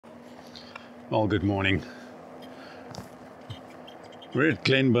Well, good morning. We're at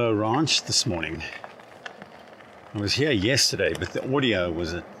Glenbow Ranch this morning. I was here yesterday, but the audio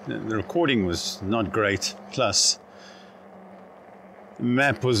the recording was not great. Plus, the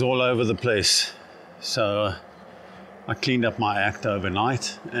map was all over the place. So I cleaned up my act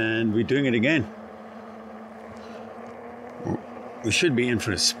overnight and we're doing it again. We should be in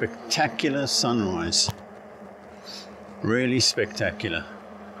for a spectacular sunrise. Really spectacular.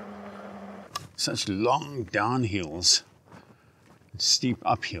 Such long downhills, steep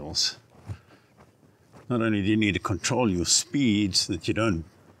uphills. Not only do you need to control your speed so that you don't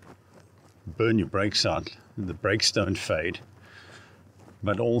burn your brakes out, the brakes don't fade,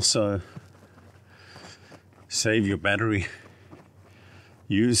 but also save your battery.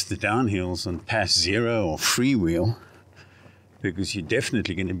 Use the downhills on pass zero or freewheel, because you're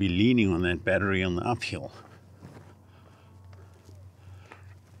definitely going to be leaning on that battery on the uphill.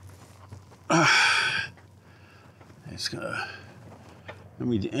 Let's go. And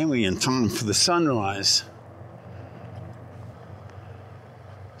we're in time for the sunrise.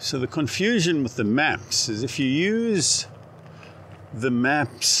 So the confusion with the maps is if you use the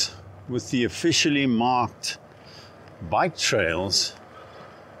maps with the officially marked bike trails,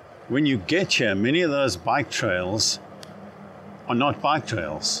 when you get here, many of those bike trails are not bike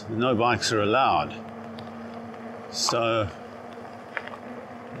trails. No bikes are allowed. So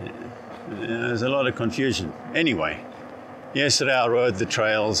there's a lot of confusion. Anyway, yesterday I rode the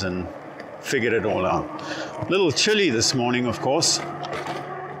trails and figured it all out. A little chilly this morning, of course.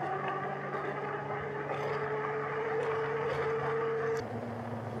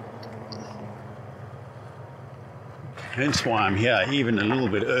 Hence why I'm here even a little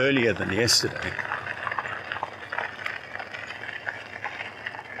bit earlier than yesterday.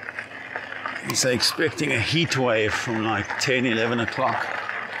 So expecting a heat wave from like 10, 11 o'clock.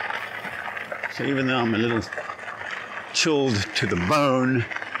 So even though I'm a little chilled to the bone,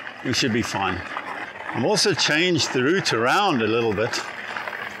 we should be fine. I've also changed the route around a little bit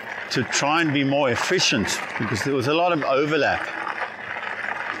to try and be more efficient, because there was a lot of overlap,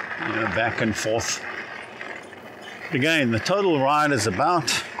 back and forth. Again, the total ride is about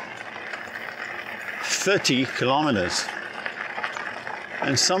 30 kilometers.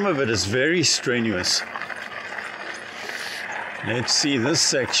 And some of it is very strenuous. Let's see this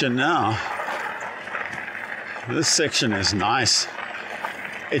section now. This section is nice.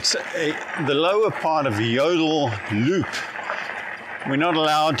 It's the lower part of the Yodel loop. We're not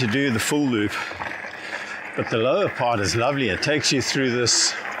allowed to do the full loop, but the lower part is lovely. It takes you through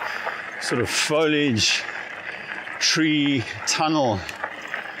this sort of foliage tree tunnel.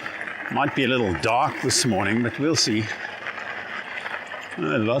 Might be a little dark this morning, but we'll see.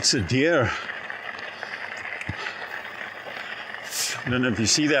 Lots of deer. I don't know if you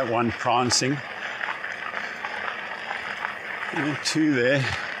see that one prancing. Two there.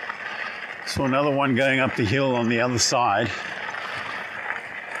 Saw another one going up the hill on the other side.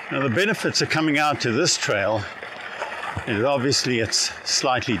 Now the benefits of coming out to this trail is obviously it's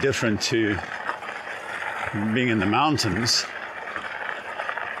slightly different to being in the mountains,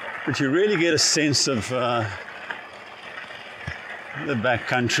 but you really get a sense of the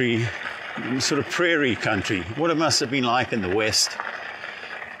backcountry, sort of prairie country, what it must have been like in the West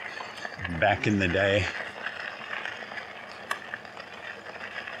back in the day.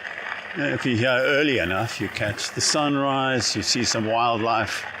 If you're here early enough, you catch the sunrise, you see some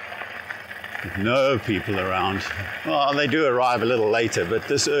wildlife, with no people around. Well, they do arrive a little later, but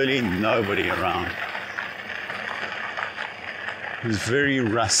this early, nobody around. It's very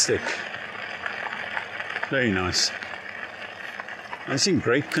rustic, very nice. It's in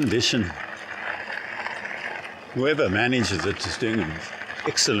great condition. Whoever manages it is doing an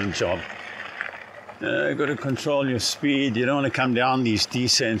excellent job. You've got to control your speed. You don't want to come down these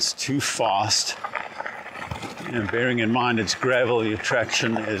descents too fast. Bearing in mind it's gravel, your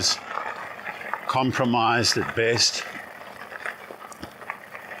traction is compromised at best.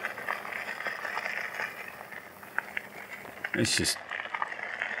 Let's just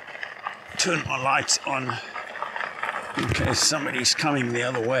turn my lights on in case somebody's coming the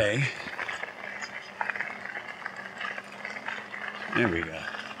other way. There we go.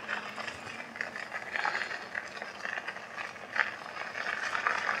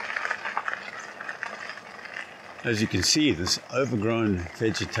 As you can see, this overgrown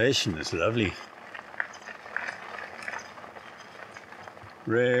vegetation is lovely.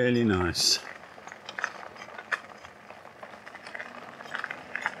 Really nice.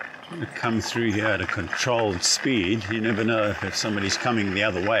 Come through here at a controlled speed. You never know if somebody's coming the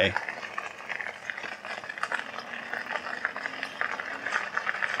other way.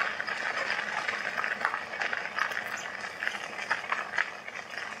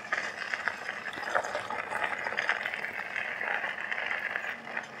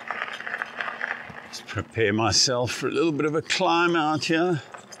 Prepare myself for a little bit of a climb out here.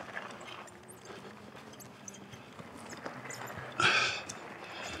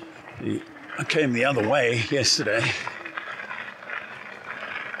 I came the other way yesterday.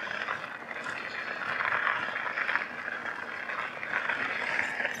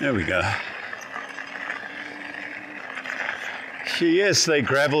 There we go. Yes, they're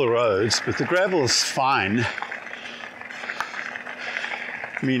gravel roads, but the gravel's fine,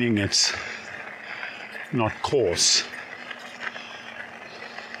 meaning it's not coarse.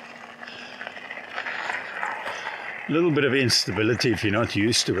 A little bit of instability if you're not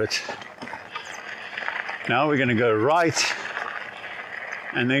used to it. Now we're going to go right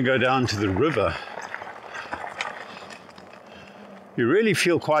and then go down to the river. You really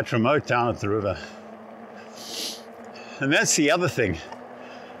feel quite remote down at the river. And that's the other thing.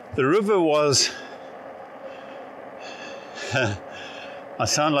 The river was, I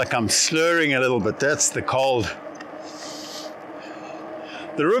sound like I'm slurring a little bit, that's the cold.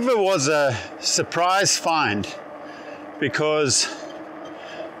 The river was a surprise find because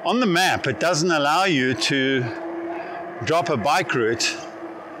on the map it doesn't allow you to drop a bike route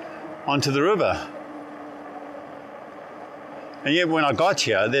onto the river. And yet when I got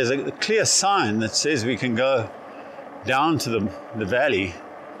here, there's a clear sign that says we can go down to the valley.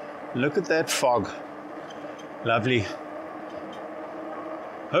 Look at that fog. Lovely.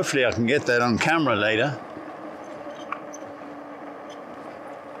 Hopefully I can get that on camera later.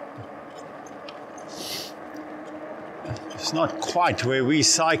 It's not quite where we're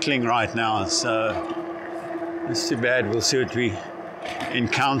cycling right now, so it's too bad. We'll see what we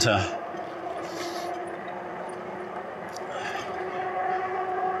encounter.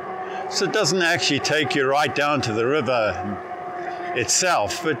 So it doesn't actually take you right down to the river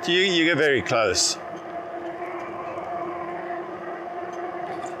itself, but you get very close.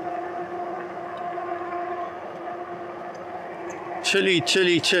 Chilly,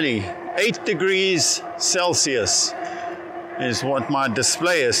 chilly, chilly. 8 degrees Celsius is what my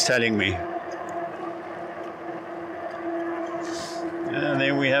display is telling me. And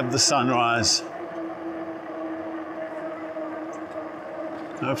then we have the sunrise.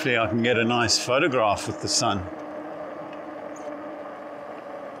 Hopefully I can get a nice photograph with the sun.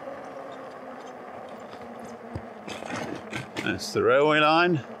 That's the railway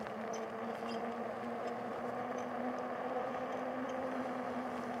line.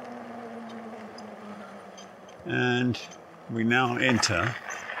 And we now enter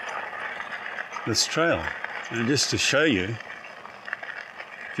this trail. And just to show you,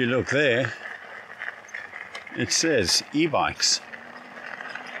 if you look there, it says Ebikes.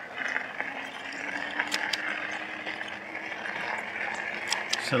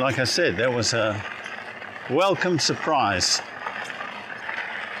 So like I said, that was a welcome surprise.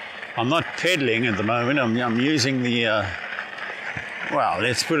 I'm not pedaling at the moment, I'm using the, well,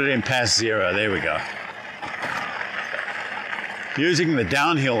 let's put it in past zero, there we go. Using the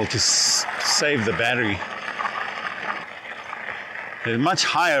downhill to save the battery. There's much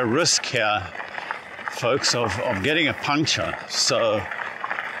higher risk here, folks, of getting a puncture, so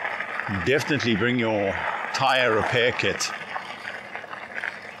definitely bring your tire repair kit.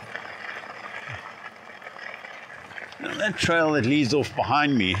 Now that trail that leads off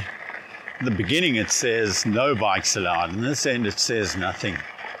behind me, at the beginning it says no bikes allowed, and this end it says nothing.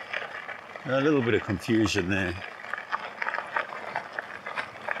 A little bit of confusion there.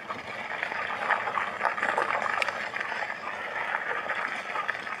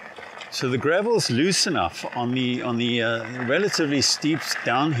 So the gravel's loose enough on the relatively steep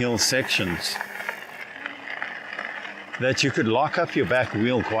downhill sections that you could lock up your back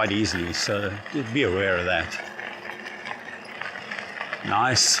wheel quite easily, so be aware of that.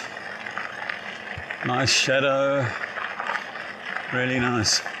 Nice shadow, really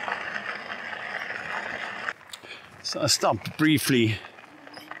nice. So I stopped briefly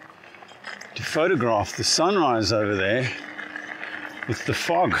to photograph the sunrise over there with the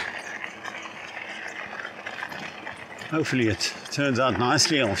fog. Hopefully it turns out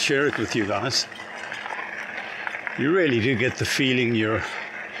nicely. I'll share it with you guys. You really do get the feeling you're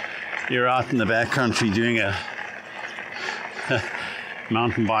out in the backcountry doing a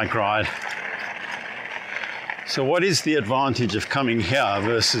mountain bike ride. So what is the advantage of coming here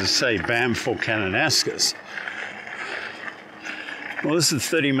versus, say, Banff or Kananaskis? Well, this is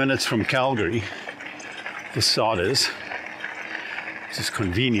 30 minutes from Calgary, for starters, which is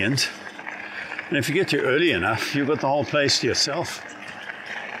convenient. And if you get here early enough, you've got the whole place to yourself.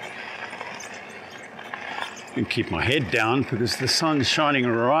 I can keep my head down because the sun's shining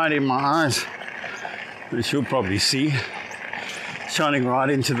right in my eyes, which you'll probably see, shining right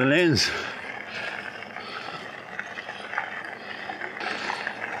into the lens.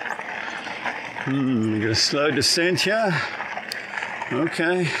 We got a slow descent here.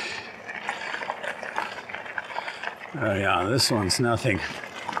 Okay. Oh yeah, this one's nothing.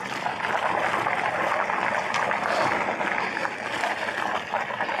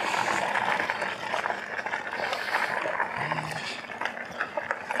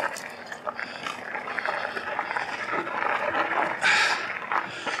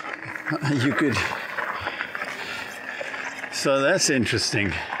 You could, so that's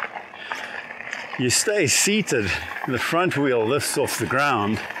interesting. You stay seated, the front wheel lifts off the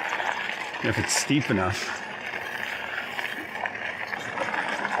ground if it's steep enough.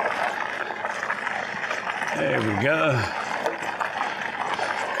 There we go.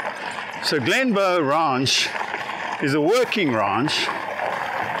 So Glenbow Ranch is a working ranch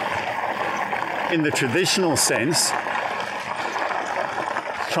in the traditional sense.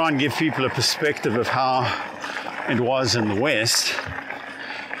 Try and give people a perspective of how it was in the West.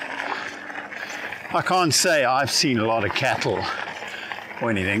 I can't say I've seen a lot of cattle or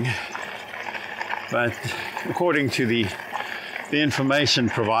anything, but according to the information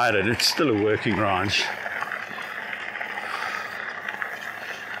provided, it's still a working ranch.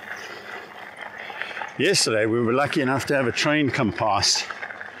 Yesterday we were lucky enough to have a train come past.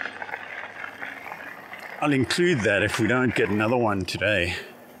 I'll include that if we don't get another one today.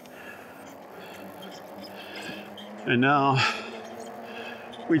 And now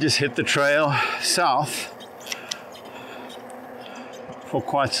we just hit the trail south for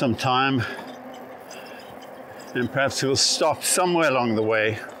quite some time, and perhaps we'll stop somewhere along the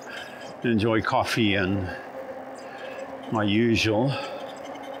way and enjoy coffee and my usual.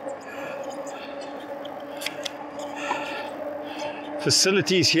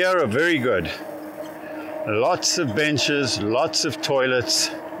 Facilities here are very good. Lots of benches, lots of toilets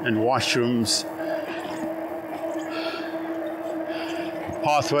and washrooms.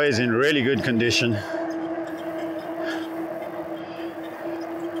 Pathways in really good condition.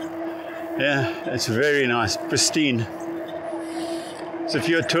 Yeah, it's very nice, pristine. So if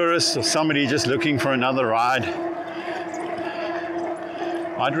you're a tourist or somebody just looking for another ride,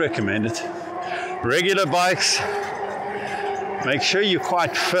 I'd recommend it. Regular bikes, make sure you're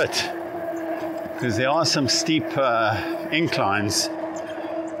quite fit, because there are some steep inclines.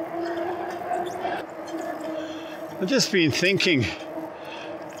 I've just been thinking,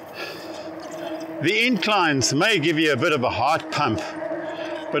 the inclines may give you a bit of a heart pump,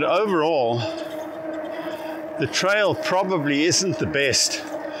 but overall, the trail probably isn't the best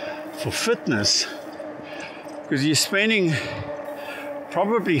for fitness, because you're spending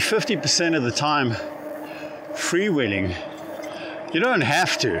probably 50% of the time freewheeling. You don't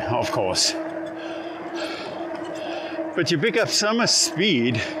have to, of course, but you pick up so much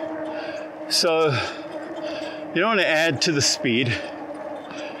speed, so you don't want to add to the speed,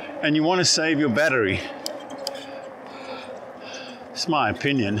 and you want to save your battery. It's my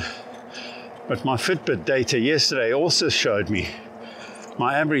opinion, but my Fitbit data yesterday also showed me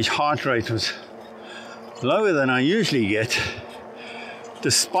my average heart rate was lower than I usually get,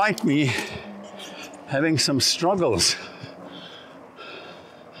 despite me having some struggles.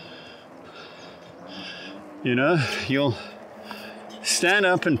 You know, you'll stand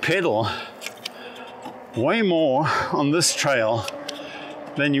up and pedal way more on this trail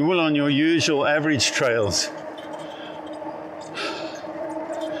than you will on your usual average trails.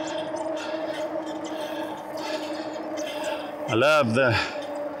 I love the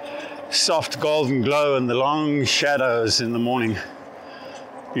soft golden glow and the long shadows in the morning.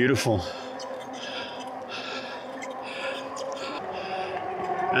 Beautiful.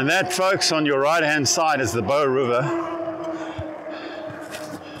 And that, folks, on your right-hand side is the Bow River.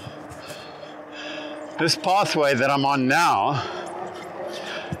 This pathway that I'm on now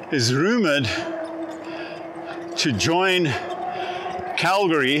is rumored to join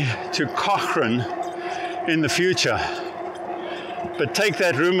Calgary to Cochrane in the future. But take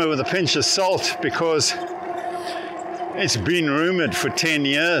that rumor with a pinch of salt, because it's been rumored for 10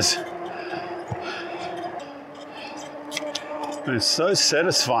 years. And it's so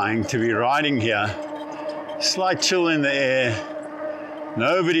satisfying to be riding here. Slight chill in the air,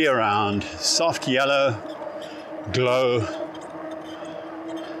 nobody around, soft yellow glow.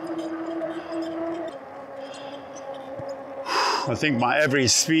 I think my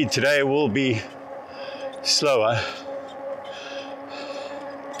average speed today will be slower.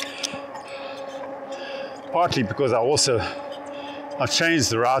 Partly because I've changed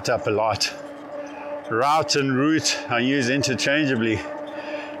the route up a lot. Route and route I use interchangeably.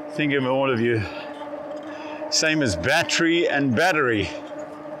 Think of all of you. Same as battery and battery.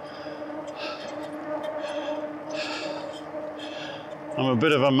 I'm a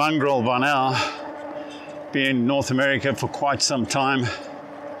bit of a mongrel by now. been in North America for quite some time,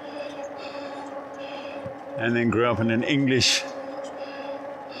 and then grew up in an English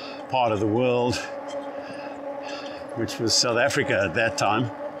part of the world, which was South Africa at that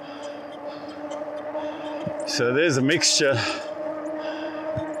time. So there's a mixture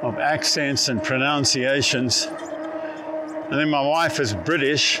of accents and pronunciations. And then my wife is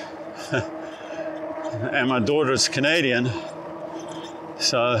British and my daughter is Canadian.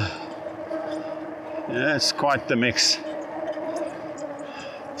 So yeah, it's quite the mix.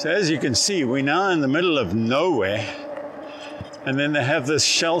 So as you can see, we're now in the middle of nowhere, and then they have this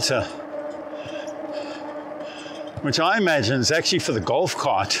shelter, which I imagine is actually for the golf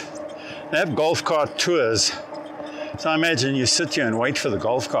cart. They have golf cart tours. So I imagine you sit here and wait for the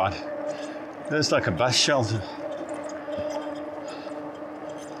golf cart. There's like a bus shelter.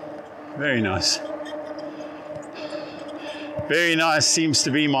 Very nice. Very nice seems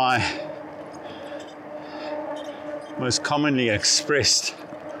to be my most commonly expressed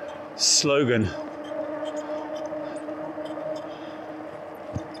slogan.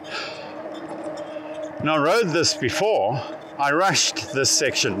 When I rode this before, I rushed this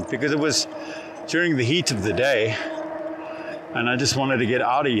section because it was during the heat of the day and I just wanted to get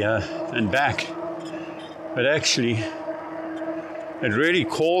out of here and back. But actually, it really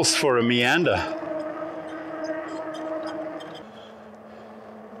calls for a meander.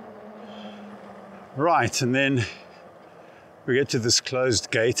 Right, and then we get to this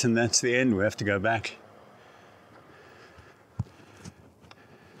closed gate and that's the end. We have to go back.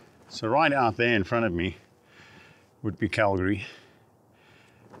 So right out there in front of me would be Calgary.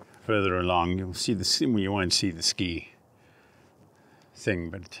 Further along, you'll see well, you won't see the ski thing,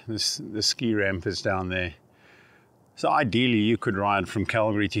 but the ski ramp is down there. So ideally you could ride from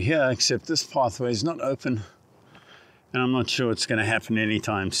Calgary to here, except this pathway is not open. And I'm not sure it's going to happen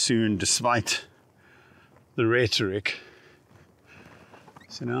anytime soon, despite the rhetoric.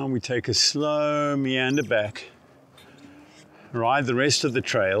 So now we take a slow meander back, ride the rest of the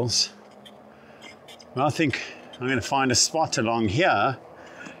trails. And I think I'm going to find a spot along here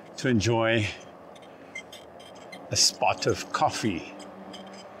to enjoy a spot of coffee.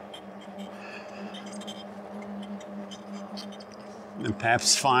 And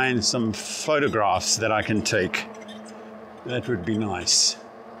perhaps find some photographs that I can take. That would be nice.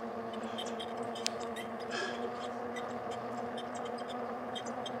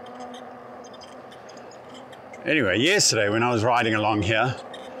 Anyway, yesterday when I was riding along here,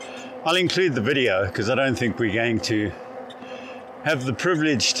 I'll include the video because I don't think we're going to have the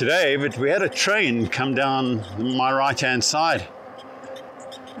privilege today, but we had a train come down my right-hand side.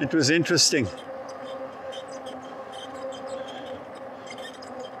 It was interesting.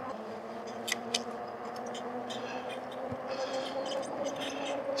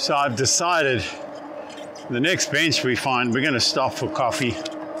 So I've decided the next bench we find, we're going to stop for coffee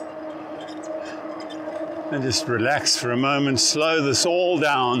and just relax for a moment, slow this all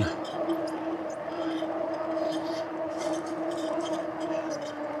down.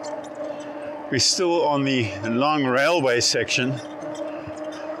 We're still on the long railway section,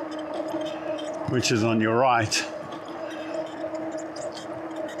 which is on your right.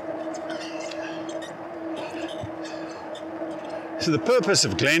 So the purpose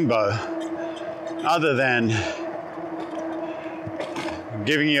of Glenbow, other than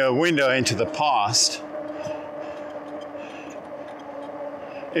giving you a window into the past,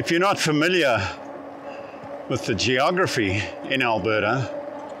 if you're not familiar with the geography in Alberta,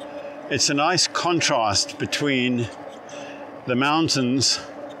 it's a nice contrast between the mountains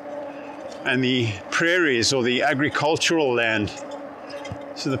and the prairies or the agricultural land.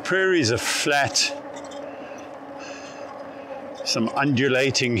 So the prairies are flat, some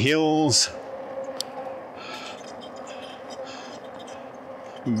undulating hills,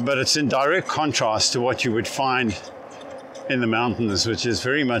 but it's in direct contrast to what you would find in the mountains, which is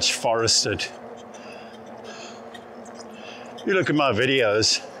very much forested. If you look at my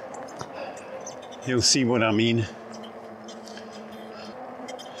videos, you'll see what I mean.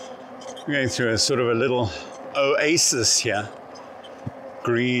 We're going through a sort of a little oasis here.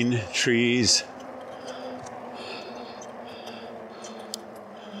 Green trees.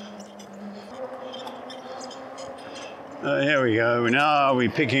 Here we go. Now we're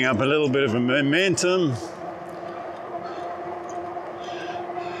picking up a little bit of a momentum.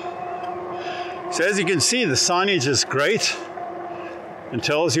 So as you can see, the signage is great and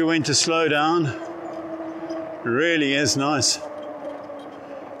tells you when to slow down. It really is nice.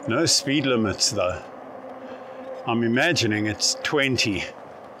 No speed limits though. I'm imagining it's 20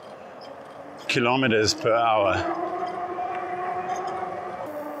 kilometers per hour.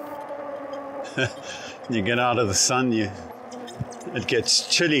 You get out of the sun, it gets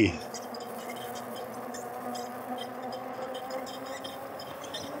chilly.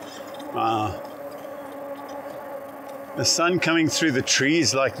 Wow. The sun coming through the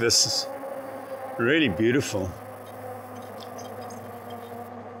trees like this is really beautiful.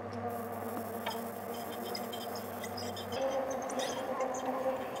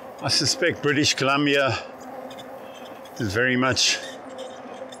 I suspect British Columbia is very much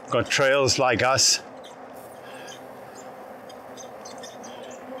got trails like us.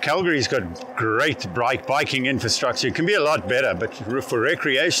 Calgary's got great biking infrastructure. It can be a lot better, but for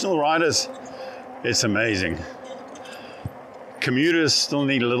recreational riders, it's amazing. Commuters still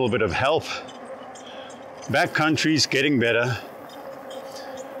need a little bit of help. Backcountry's getting better.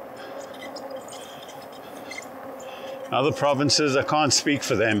 Other provinces, I can't speak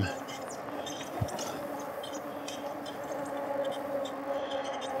for them.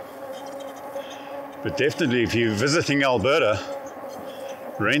 But definitely, if you're visiting Alberta,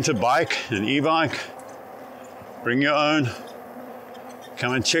 rent a bike, an e-bike, bring your own.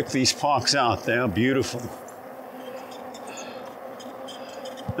 Come and check these parks out. They are beautiful.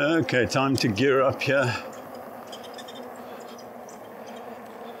 Okay, time to gear up here.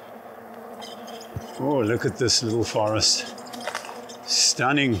 Oh, look at this little forest.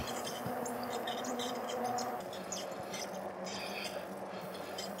 Stunning.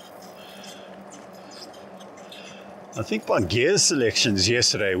 I think my gear selections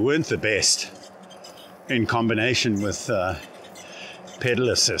yesterday weren't the best in combination with pedal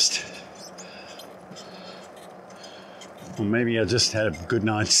assist. Or maybe I just had a good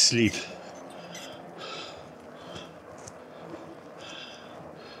night's sleep.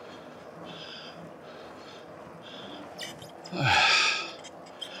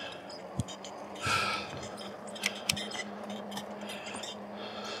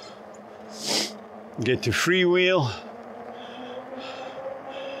 Get to freewheel.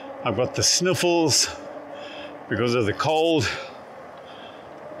 I've got the sniffles because of the cold.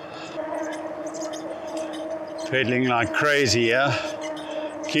 Pedaling like crazy here,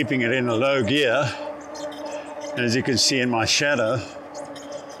 keeping it in a low gear. And as you can see in my shadow,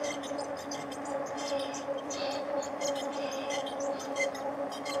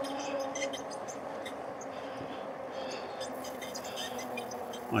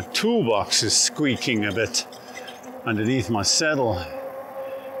 my toolbox is squeaking a bit underneath my saddle.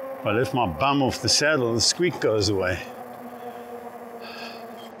 If I lift my bum off the saddle, the squeak goes away.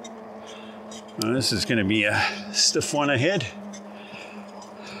 Well, this is going to be a stiff one ahead.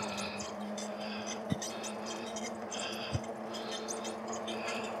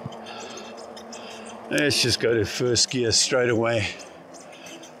 Let's just go to first gear straight away.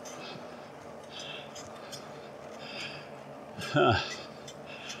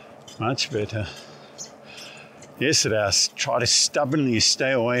 Much better. Yesterday I tried to stubbornly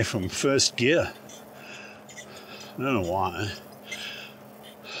stay away from first gear. I don't know why.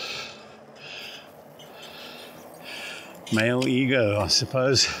 Male ego, I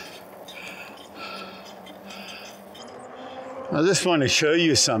suppose. I just want to show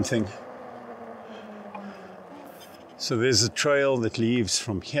you something. So there's a trail that leaves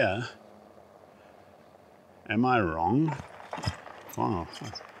from here. Am I wrong? Wow,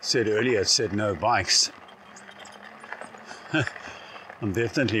 I said earlier it said no bikes. I'm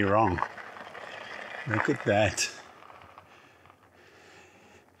definitely wrong. Look at that.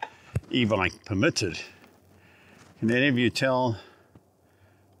 E-bike permitted. Can any of you tell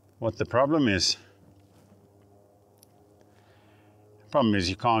what the problem is? The problem is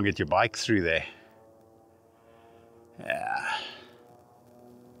you can't get your bike through there. Yeah.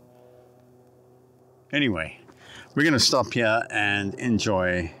 Anyway, we're going to stop here and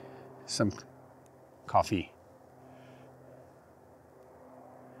enjoy some coffee.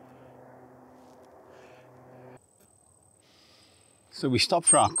 So we stopped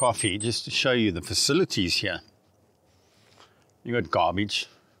for our coffee just to show you the facilities here. You got garbage,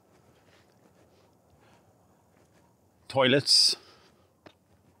 toilets,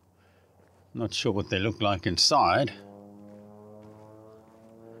 not sure what they look like inside.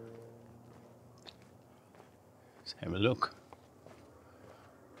 Let's have a look.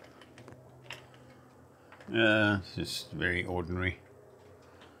 It's just very ordinary.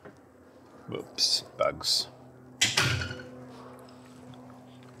 Whoops, bugs.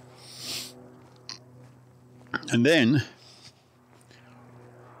 And then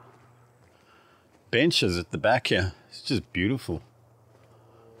benches at the back here. It's just beautiful.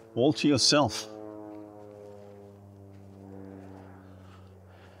 All to yourself.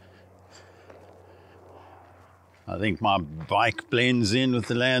 I think my bike blends in with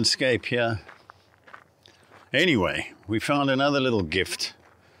the landscape here Anyway, we found another little gift.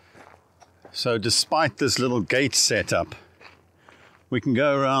 So despite this little gate setup, we can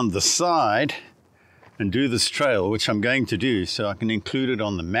go around the side and do this trail, which I'm going to do so I can include it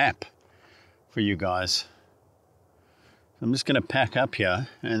on the map for you guys. I'm just going to pack up here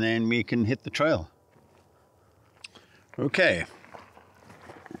and then we can hit the trail. Okay,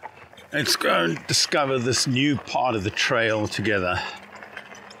 let's go and discover this new part of the trail together.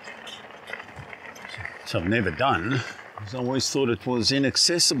 Which I've never done, because I always thought it was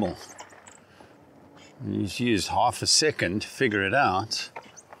inaccessible. You just used half a second to figure it out,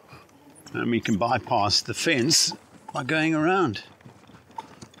 and we can bypass the fence by going around.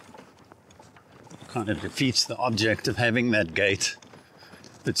 Kind of defeats the object of having that gate.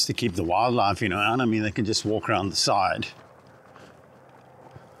 If it's to keep the wildlife, out, I mean, they can just walk around the side.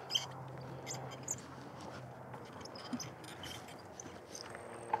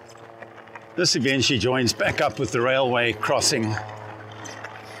 This eventually joins back up with the railway crossing.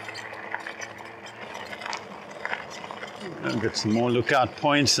 I've got some more lookout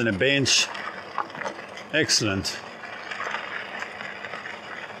points and a bench. Excellent.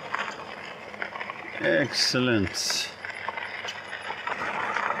 Excellent.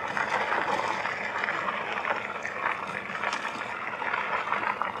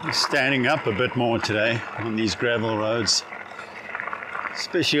 I'm standing up a bit more today on these gravel roads,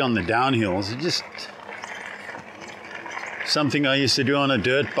 especially on the downhills. It's just something I used to do on a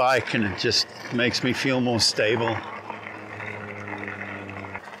dirt bike, and it just makes me feel more stable.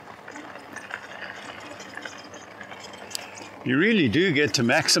 You really do get to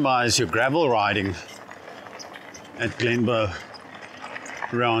maximize your gravel riding at Glenbow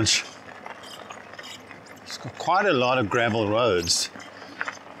Ranch. It's got quite a lot of gravel roads.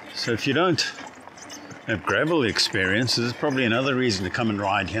 So if you don't have gravel experience, there's probably another reason to come and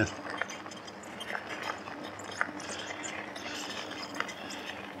ride here.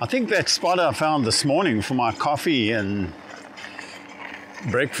 I think that spot I found this morning for my coffee and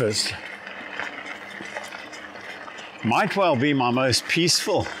breakfast might well be my most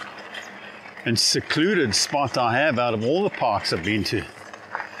peaceful and secluded spot I have out of all the parks I've been to.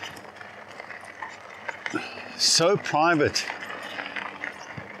 So private.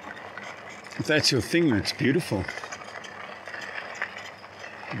 If that's your thing, that's beautiful.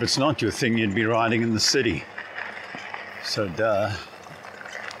 If it's not your thing, you'd be riding in the city. So duh.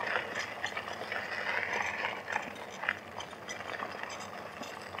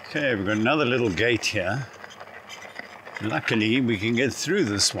 Okay, we've got another little gate here. Luckily, we can get through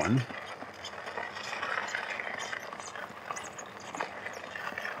this one.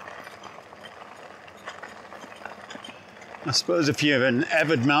 I suppose if you're an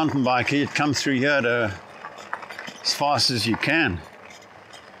avid mountain biker, you'd come through here as fast as you can.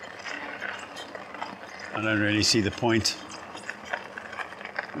 I don't really see the point.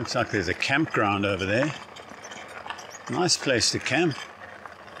 Looks like there's a campground over there. Nice place to camp.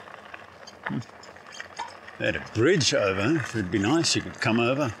 They had a bridge over. If it'd be nice, you could come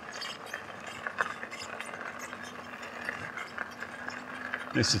over.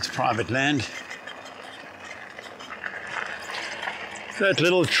 Unless it's private land. That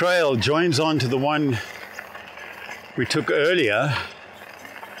little trail joins onto the one we took earlier.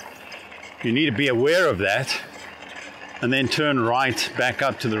 You need to be aware of that and then turn right back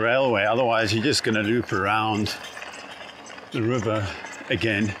up to the railway. Otherwise, you're just going to loop around the river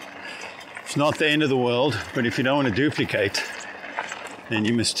again. It's not the end of the world, but if you don't want to duplicate, then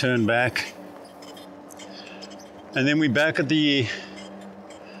you must turn back. And then we're back at the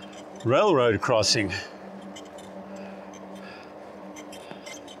railroad crossing.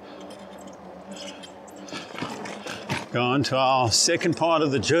 Go on to our second part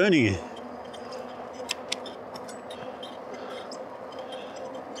of the journey.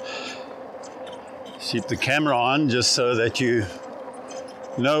 Keep the camera on just so that you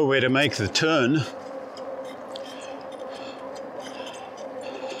know where to make the turn.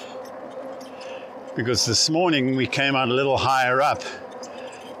 Because this morning we came out a little higher up.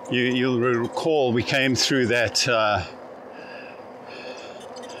 You'll recall we came through that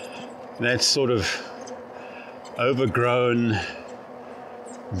sort of overgrown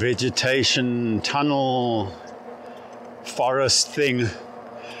vegetation tunnel forest thing.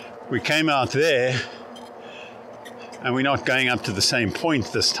 We came out there, and we're not going up to the same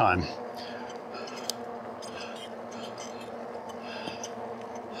point this time.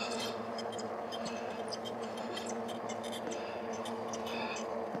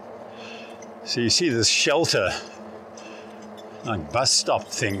 So you see this shelter, like bus stop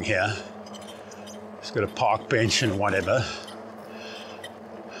thing here. It's got a park bench and whatever.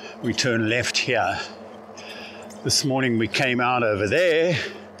 We turn left here, This morning we came out over there.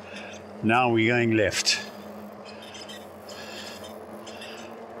 Now we're going left.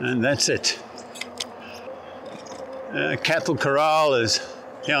 And that's it. Cattle corral is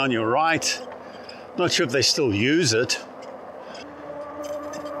here on your right. Not sure if they still use it.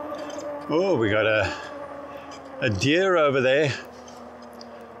 Oh, we got a deer over there.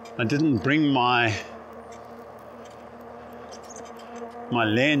 I didn't bring my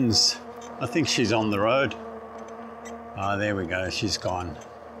lens. I think she's on the road. Ah, there we go, she's gone.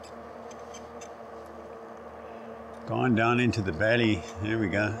 Gone down into the valley. There we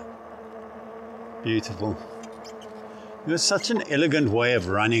go. Beautiful. It's such an elegant way of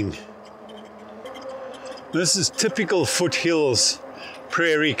running. This is typical foothills,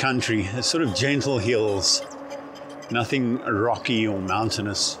 prairie country. It's sort of gentle hills. Nothing rocky or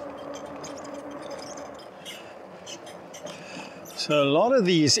mountainous. So a lot of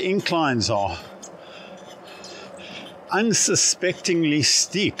these inclines are unsuspectingly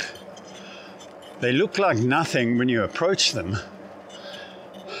steep. They look like nothing when you approach them.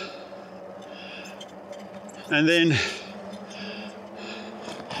 And then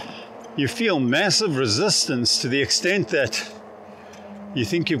you feel massive resistance to the extent that you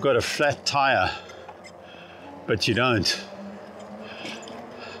think you've got a flat tire, but you don't.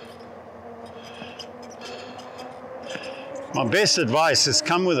 My best advice is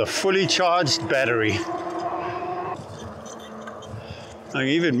come with a fully charged battery. Like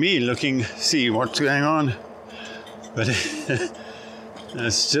even me looking, see what's going on, but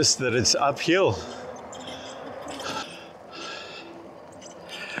it's just that it's uphill.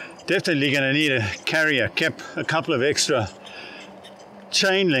 Definitely going to need to carry a couple of extra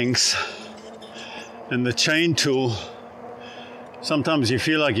chain links and the chain tool. Sometimes you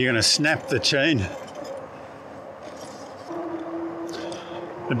feel like you're going to snap the chain.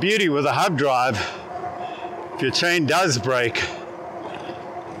 The beauty with a hub drive, if your chain does break,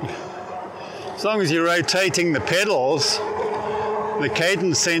 as long as you're rotating the pedals, the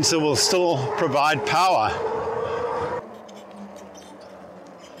cadence sensor will still provide power.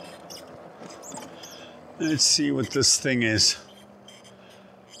 Let's see what this thing is.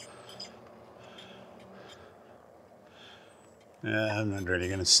 I'm not really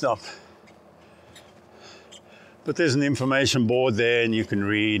going to stop. But there's an information board there and you can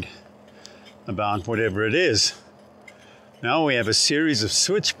read about whatever it is. Now we have a series of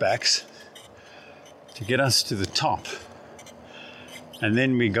switchbacks to get us to the top. And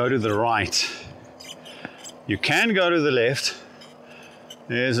then we go to the right. You can go to the left.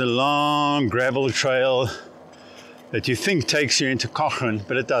 There's a long gravel trail that you think takes you into Cochrane,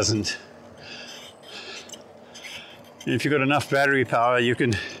 but it doesn't. And if you've got enough battery power, you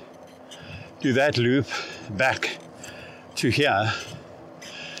can do that loop back to here,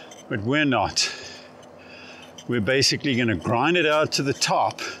 but we're not. We're basically going to grind it out to the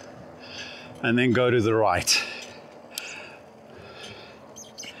top and then go to the right.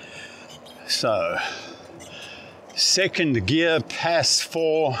 So, second gear past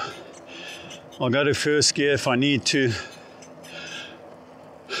 4. I'll go to first gear if I need to.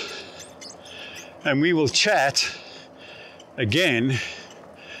 And we will chat again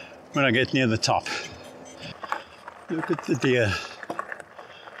when I get near the top. Look at the deer.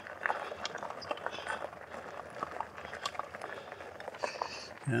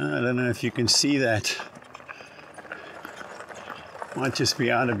 I don't know if you can see that. Might just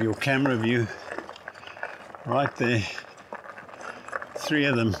be out of your camera view. Right there. 3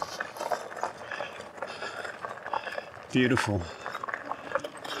 of them. Beautiful.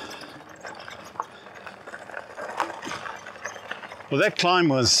 Well, that climb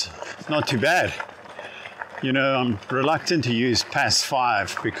was not too bad. You know, I'm reluctant to use past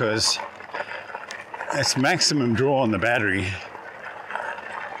 5 because that's maximum draw on the battery.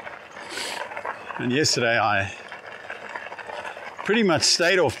 And yesterday I pretty much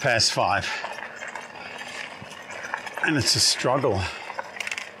stayed off past 5. And it's a struggle.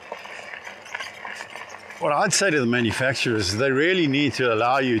 What I'd say to the manufacturers is they really need to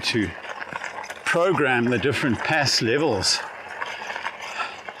allow you to program the different pass levels.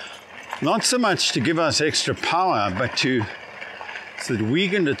 Not so much to give us extra power, but so that we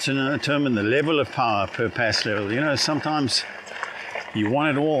can determine the level of power per pass level. You know, sometimes you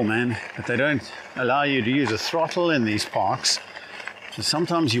want it all, man, but they don't allow you to use a throttle in these parks. So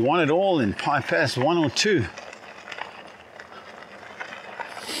sometimes you want it all in pass 1 or 2.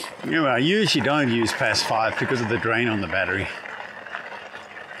 You know, I usually don't use pass 5 because of the drain on the battery.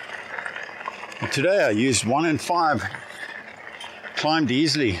 But today I used 1 and 5. Climbed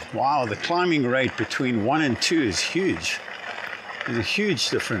easily. Wow, the climbing rate between 1 and 2 is huge. There's a huge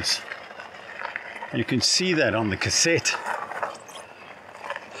difference. You can see that on the cassette.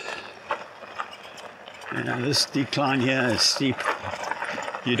 This decline here is steep.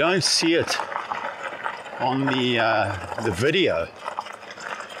 You don't see it on the video,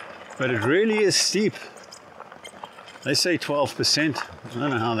 but it really is steep. They say 12%. I don't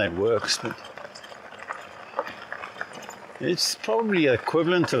know how that works, but it's probably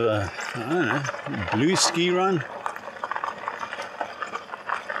equivalent of a, I don't know, blue ski run.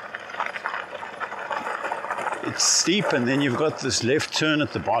 It's steep, and then you've got this left turn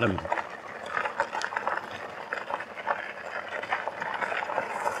at the bottom.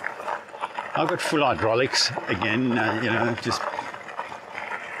 I've got full hydraulics again, just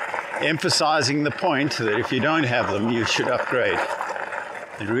emphasizing the point that if you don't have them, you should upgrade.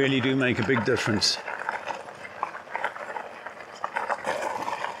 They really do make a big difference.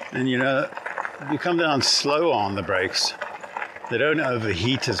 And if you come down slower on the brakes, they don't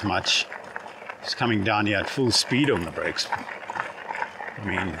overheat as much as coming down here at full speed on the brakes. I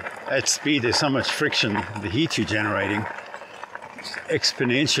mean, at speed there's so much friction, the heat you're generating is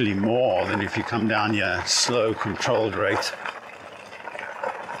exponentially more than if you come down here at slow, controlled rate.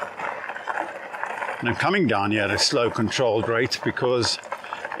 And I'm coming down here at a slow, controlled rate because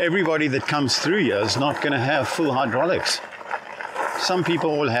everybody that comes through here is not going to have full hydraulics. Some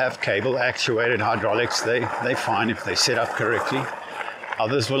people will have cable actuated hydraulics. They're fine if they set up correctly.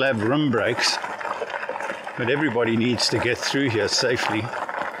 Others will have rim brakes. But everybody needs to get through here safely.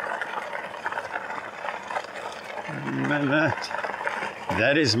 And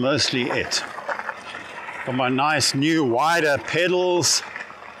that is mostly it. Got my nice new wider pedals.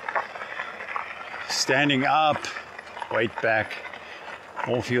 Standing up, weight back,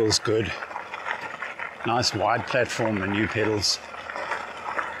 all feels good. Nice wide platform, the new pedals.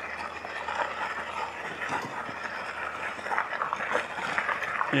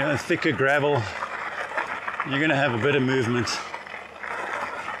 Thicker gravel, you're going to have a bit of movement.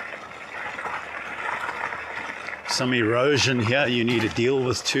 Some erosion here you need to deal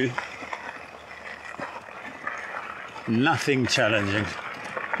with too. Nothing challenging.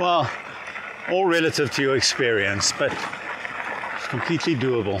 Well, all relative to your experience, but it's completely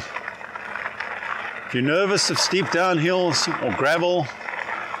doable. If you're nervous of steep downhills or gravel,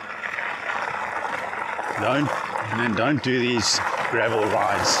 don't do these gravel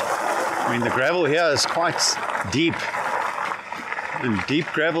rides. I mean, the gravel here is quite deep. In deep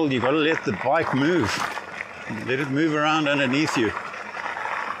gravel, you've got to let the bike move. Let it move around underneath you.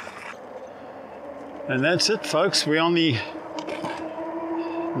 And that's it, folks. We're on the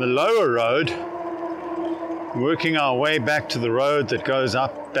lower road, working our way back to the road that goes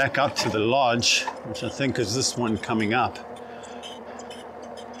back up to the lodge, which I think is this one coming up.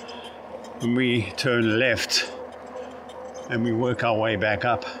 And we turn left and we work our way back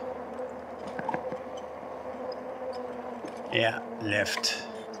up. Yeah, left.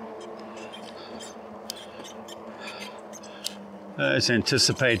 Let's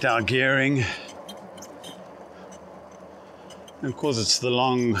anticipate our gearing. And of course, it's the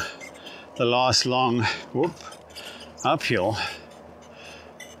last long uphill.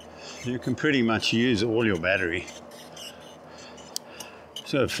 You can pretty much use all your battery.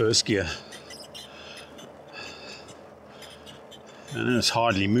 So first gear. And it's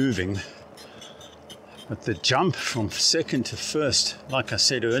hardly moving. But the jump from second to first, like I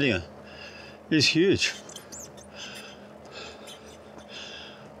said earlier, is huge.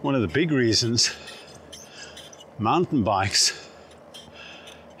 One of the big reasons mountain bikes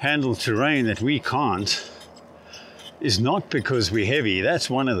handle terrain that we can't is not because we're heavy, that's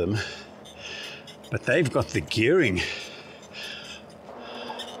one of them, but they've got the gearing.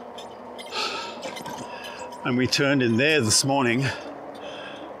 And we turned in there this morning.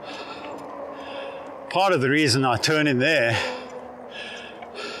 Part of the reason I turn in there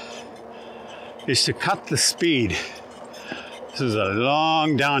is to cut the speed. This is a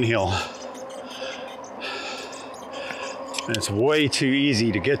long downhill. And it's way too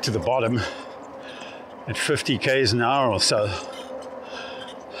easy to get to the bottom at 50 k's an hour or so.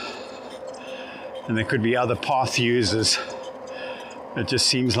 And there could be other path users. It just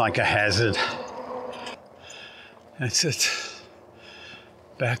seems like a hazard. That's it.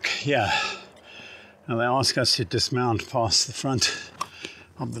 Back here. Now they ask us to dismount past the front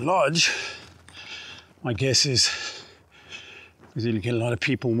of the lodge. My guess is because you'll get a lot of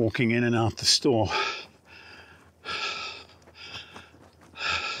people walking in and out the store.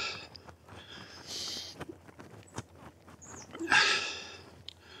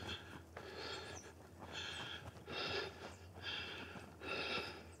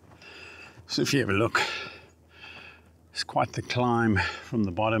 So if you have a look, it's quite the climb from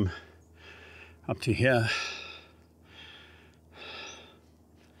the bottom up to here.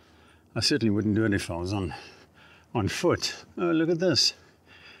 I certainly wouldn't do it if I was on foot. Oh, look at this.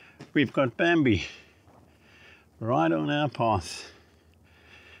 We've got Bambi right on our path.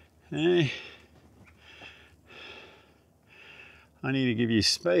 Hey, I need to give you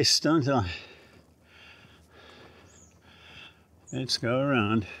space, don't I? Let's go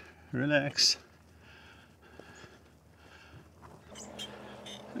around, relax.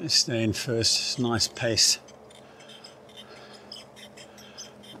 Let's stay in first, nice pace.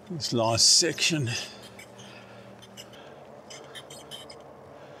 This last section.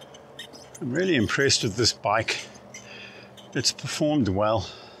 I'm really impressed with this bike. It's performed well.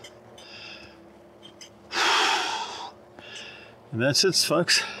 And that's it,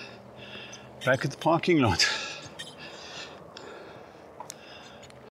 folks. Back at the parking lot.